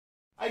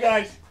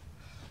guys,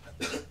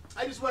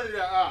 I just wanted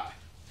to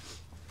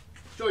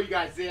show you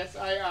guys this.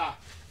 I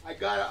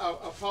got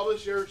a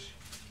publisher's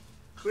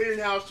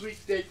clearinghouse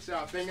sweepstakes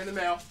thing in the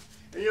mail,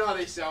 and you know how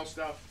they sell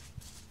stuff.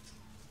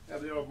 They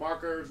have the little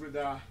markers with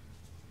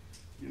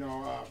you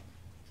know,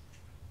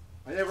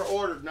 I never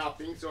ordered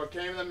nothing, so it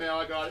came in the mail.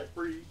 I got it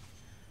free,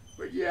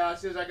 but yeah, it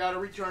says I got to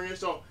return it.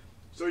 So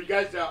you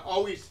guys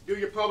always do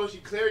your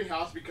publishing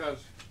clearinghouse, because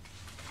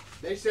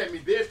they sent me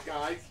this,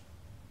 guys.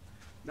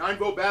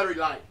 9-volt battery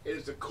light. It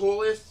is the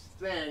coolest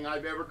thing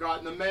I've ever got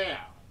in the mail.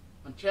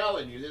 I'm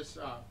telling you, this.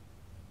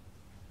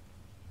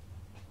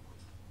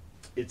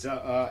 It's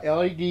a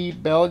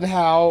LED Bell and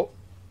Howell,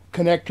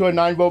 connect to a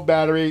 9-volt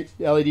battery,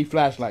 LED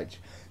flashlights.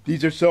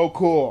 These are so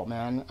cool,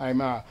 man.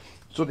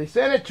 So they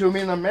sent it to me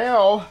in the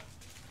mail.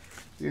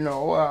 You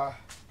know,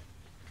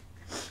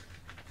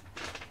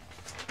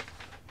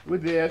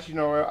 with this, you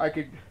know, I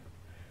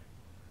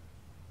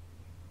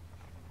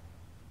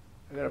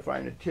gotta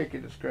find a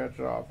ticket to scratch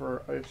off.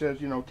 Or it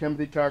says, you know,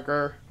 Timothy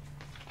Tucker,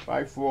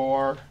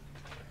 5'4".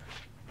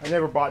 I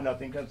never bought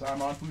nothing because I'm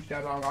on food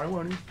stamps on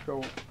I-1.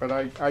 So, but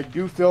I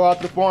do fill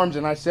out the forms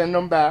and I send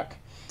them back.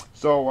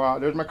 So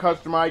there's my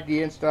customer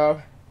ID and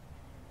stuff.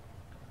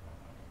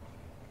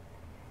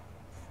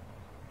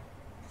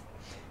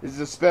 This is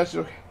a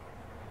special.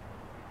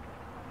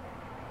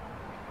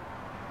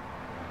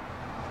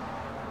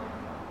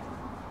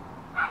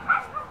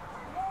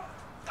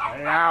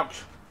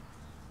 Ouch.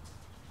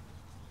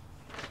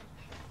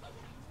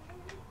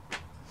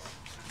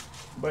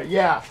 But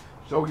yeah,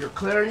 so your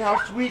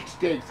clearinghouse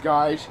sweepstakes,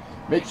 guys.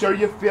 Make sure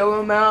you fill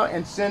them out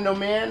and send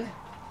them in,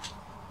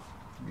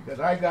 because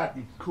I got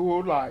these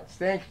cool lights.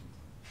 Thanks,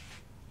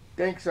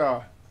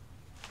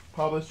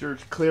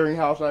 Publishers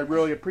Clearinghouse. I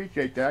really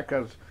appreciate that,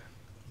 because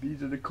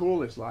these are the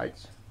coolest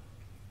lights.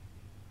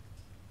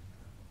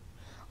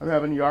 I'm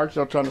having a yard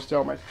sale trying to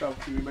sell my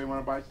stuff to you. Anybody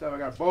want to buy stuff? I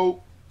got a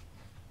boat,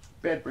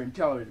 bed frame,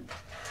 television,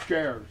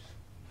 chairs,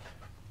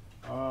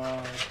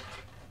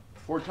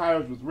 4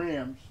 tires with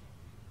rims,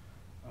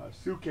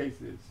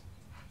 suitcases,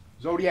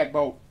 Zodiac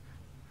boat,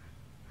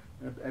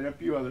 and a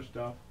few other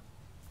stuff.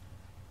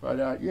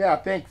 But yeah,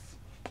 thanks,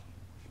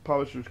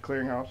 Publishers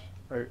Clearinghouse.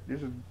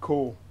 This is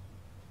cool.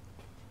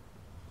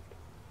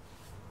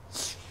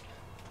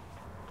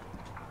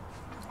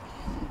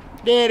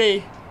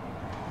 Daddy.